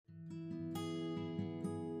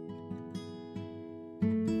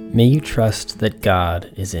May you trust that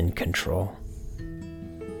God is in control.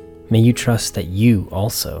 May you trust that you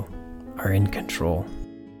also are in control.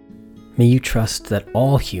 May you trust that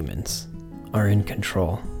all humans are in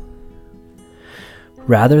control.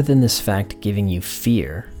 Rather than this fact giving you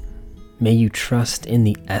fear, may you trust in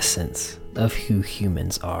the essence of who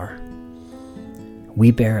humans are.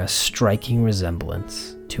 We bear a striking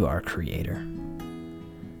resemblance to our Creator,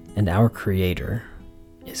 and our Creator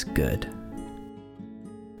is good.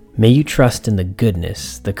 May you trust in the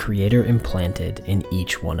goodness the Creator implanted in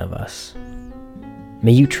each one of us.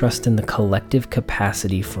 May you trust in the collective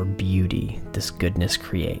capacity for beauty this goodness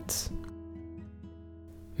creates.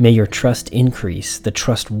 May your trust increase the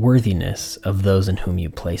trustworthiness of those in whom you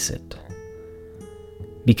place it.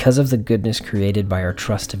 Because of the goodness created by our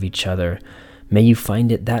trust of each other, may you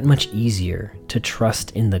find it that much easier to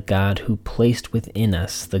trust in the God who placed within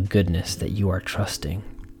us the goodness that you are trusting.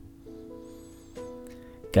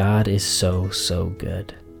 God is so, so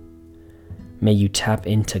good. May you tap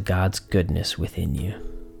into God's goodness within you.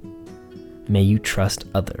 May you trust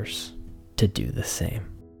others to do the same.